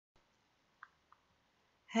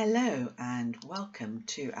Hello and welcome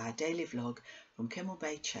to our daily vlog from Kimmel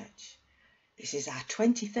Bay Church. This is our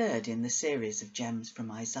 23rd in the series of Gems from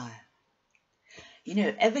Isaiah. You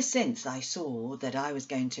know, ever since I saw that I was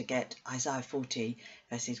going to get Isaiah 40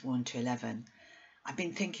 verses 1 to 11, I've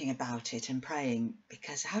been thinking about it and praying,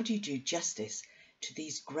 because how do you do justice to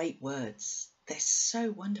these great words? They're so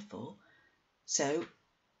wonderful. So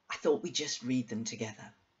I thought we'd just read them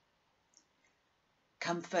together.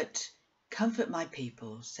 Comfort my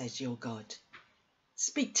people, says your God.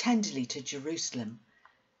 Speak tenderly to Jerusalem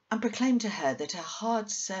and proclaim to her that her hard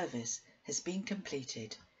service has been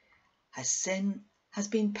completed, her sin has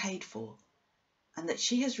been paid for, and that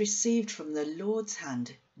she has received from the Lord's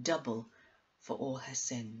hand double for all her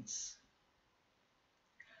sins.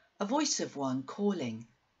 A voice of one calling,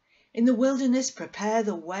 in the wilderness prepare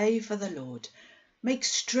the way for the Lord, make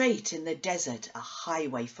straight in the desert a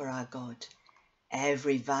highway for our God.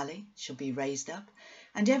 Every valley shall be raised up,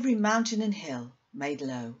 and every mountain and hill made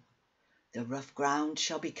low. The rough ground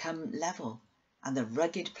shall become level, and the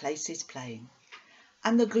rugged places plain.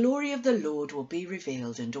 And the glory of the Lord will be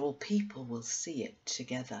revealed, and all people will see it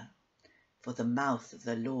together. For the mouth of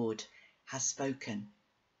the Lord has spoken.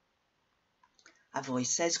 A voice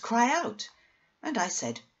says, cry out. And I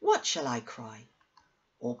said, what shall I cry?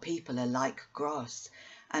 All people are like grass,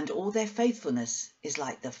 and all their faithfulness is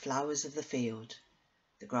like the flowers of the field.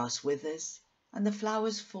 The grass withers, and the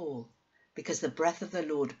flowers fall, because the breath of the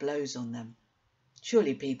Lord blows on them.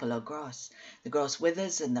 Surely people are grass. The grass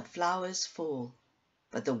withers, and the flowers fall,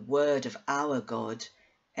 but the word of our God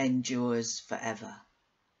endures forever.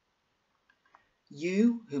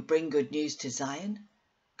 You who bring good news to Zion,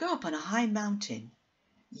 go up on a high mountain.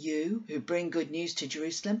 You who bring good news to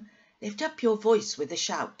Jerusalem, lift up your voice with a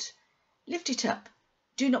shout. Lift it up,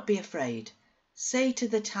 do not be afraid. Say to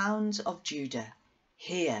the towns of Judah,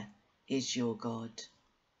 here is your God.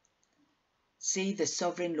 See, the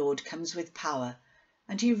sovereign Lord comes with power,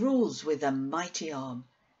 and he rules with a mighty arm.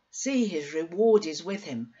 See, his reward is with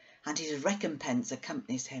him, and his recompense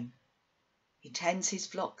accompanies him. He tends his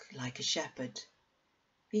flock like a shepherd.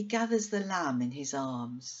 He gathers the lamb in his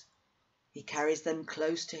arms. He carries them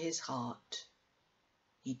close to his heart.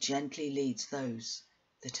 He gently leads those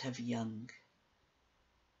that have young.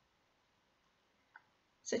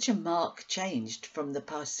 Such a mark changed from the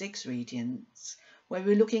past 6 readings, where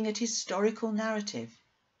we're looking at historical narrative.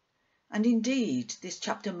 And indeed, this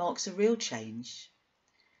chapter marks a real change,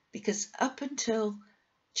 because up until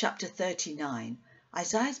chapter 39,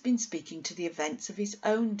 Isaiah's been speaking to the events of his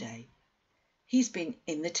own day. He's been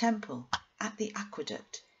in the temple, at the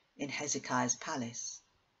aqueduct, in Hezekiah's palace.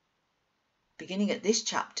 Beginning at this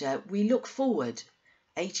chapter, we look forward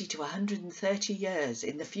 80 to 130 years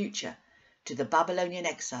in the future to the Babylonian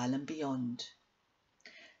exile and beyond.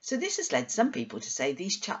 So this has led some people to say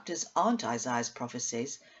these chapters aren't Isaiah's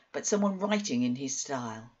prophecies, but someone writing in his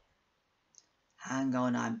style. Hang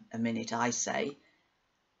on a minute, I say,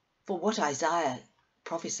 for what Isaiah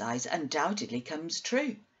prophesies undoubtedly comes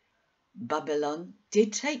true. Babylon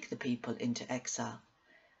did take the people into exile,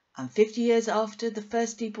 and 50 years after the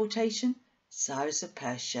first deportation, Cyrus of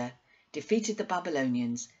Persia defeated the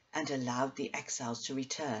Babylonians and allowed the exiles to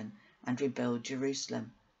return and rebuild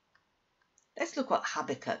Jerusalem. Let's look what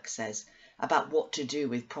Habakkuk says about what to do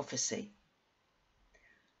with prophecy.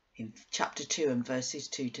 In chapter 2 and verses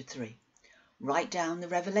 2 to 3, write down the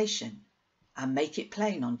revelation and make it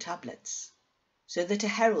plain on tablets, so that a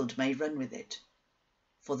herald may run with it.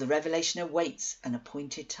 For the revelation awaits an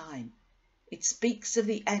appointed time. It speaks of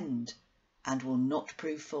the end and will not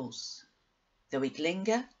prove false. Though it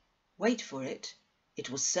linger, wait for it. It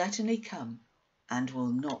will certainly come and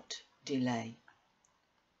will not delay.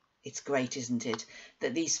 It's great, isn't it,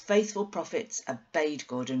 that these faithful prophets obeyed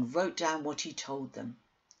God and wrote down what he told them.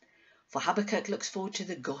 For Habakkuk looks forward to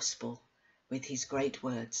the gospel with his great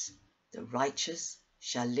words, the righteous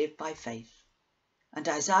shall live by faith. And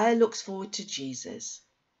Isaiah looks forward to Jesus,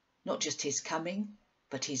 not just his coming,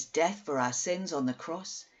 but his death for our sins on the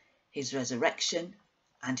cross, his resurrection,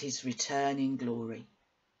 and his return in glory.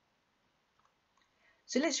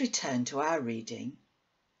 So let's return to our reading,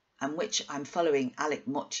 and which I'm following Alec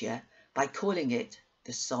Motyer by calling it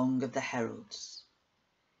the Song of the Heralds.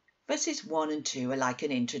 Verses 1 and 2 are like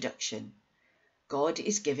an introduction. God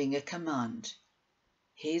is giving a command.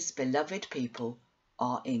 His beloved people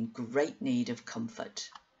are in great need of comfort.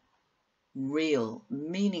 Real,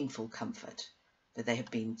 meaningful comfort, for they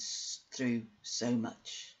have been through so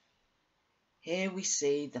much. Here we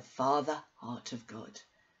see the Father heart of God,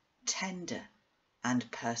 tender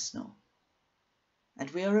and personal. And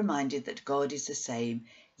we are reminded that God is the same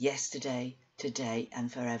yesterday, today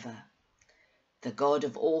and forever. The God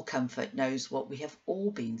of all comfort knows what we have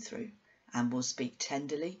all been through and will speak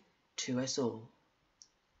tenderly to us all.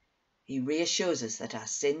 He reassures us that our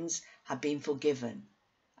sins have been forgiven,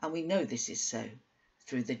 and we know this is so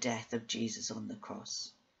through the death of Jesus on the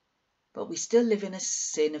cross. But we still live in a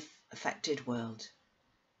sin-affected world,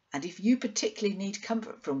 and if you particularly need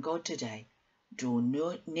comfort from God today, draw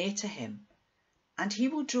near to him, and he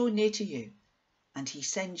will draw near to you, and he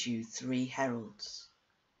sends you 3 heralds.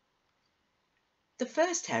 The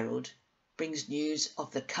first herald brings news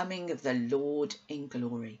of the coming of the Lord in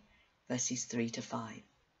glory, verses 3 to 5.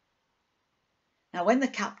 Now when the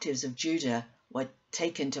captives of Judah were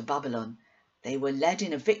taken to Babylon, they were led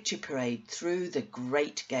in a victory parade through the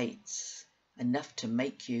great gates, enough to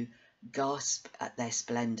make you gasp at their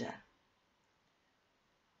splendour.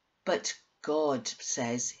 But God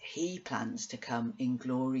says he plans to come in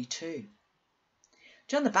glory too.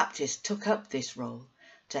 John the Baptist took up this role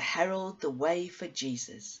to herald the way for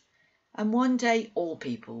Jesus, and one day all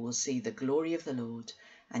people will see the glory of the Lord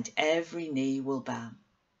and every knee will bow.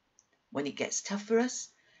 When it gets tough for us,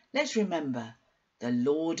 let's remember the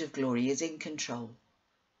Lord of glory is in control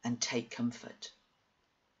and take comfort.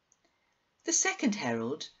 The second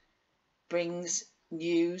herald brings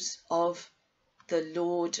news of the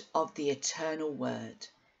Lord of the eternal word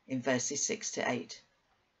in verses 6 to 8.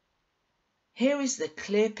 Here is the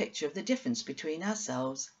clear picture of the difference between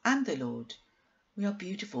ourselves and the Lord. We are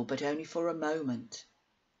beautiful, but only for a moment.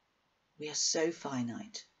 We are so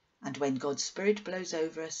finite, and when God's Spirit blows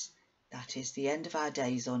over us, that is the end of our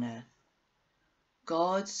days on earth.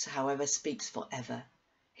 God, however, speaks forever.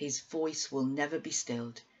 His voice will never be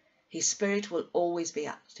stilled. His Spirit will always be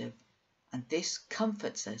active, and this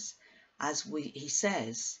comforts us as he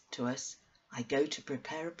says to us, I go to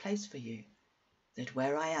prepare a place for you, that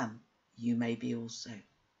where I am, you may be also.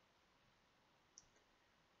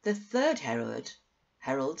 The third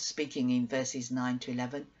herald, speaking in verses 9 to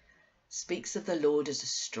 11, speaks of the Lord as a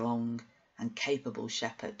strong and capable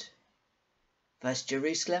shepherd. First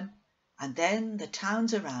Jerusalem, and then the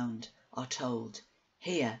towns around are told,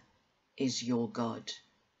 here is your God.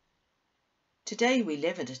 Today we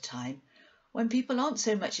live at a time when people aren't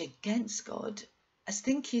so much against God as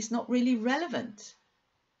think he's not really relevant.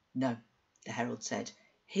 No, the herald said,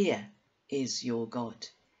 here is your God.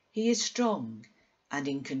 He is strong and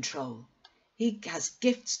in control. He has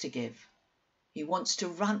gifts to give. He wants to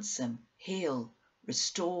ransom, heal,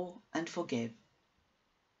 restore and forgive.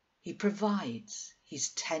 He provides. He's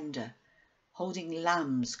tender, holding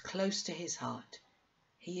lambs close to his heart.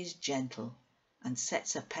 He is gentle and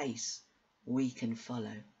sets a pace we can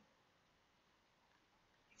follow.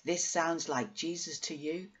 If this sounds like Jesus to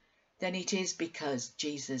you, then it is because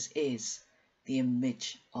Jesus is the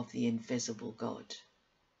image of the invisible God.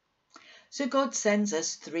 So God sends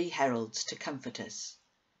us 3 heralds to comfort us.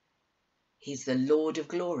 He's the Lord of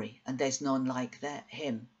glory, and there's none like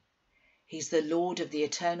him. He's the Lord of the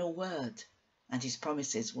eternal word, and his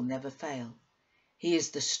promises will never fail. He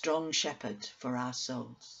is the strong shepherd for our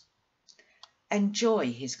souls.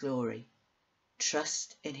 Enjoy his glory,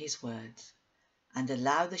 trust in his words, and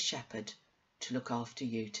allow the shepherd to look after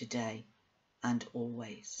you today and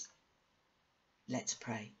always. Let's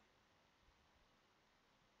pray.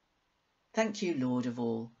 Thank you, Lord of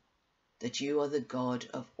all, that you are the God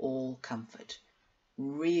of all comfort,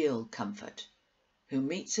 real comfort, who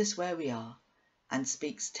meets us where we are and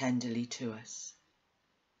speaks tenderly to us.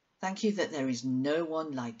 Thank you that there is no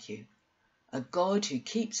one like you, a God who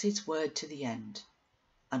keeps his word to the end,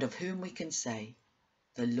 and of whom we can say,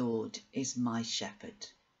 the Lord is my shepherd.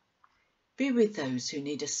 Be with those who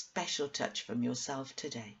need a special touch from yourself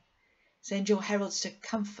today. Send your heralds to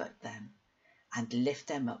comfort them and lift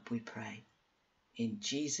them up, we pray. In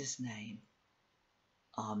Jesus' name,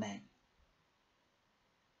 Amen.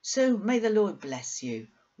 So may the Lord bless you,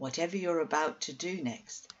 whatever you're about to do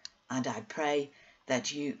next, and I pray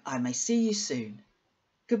that I may see you soon.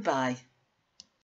 Goodbye.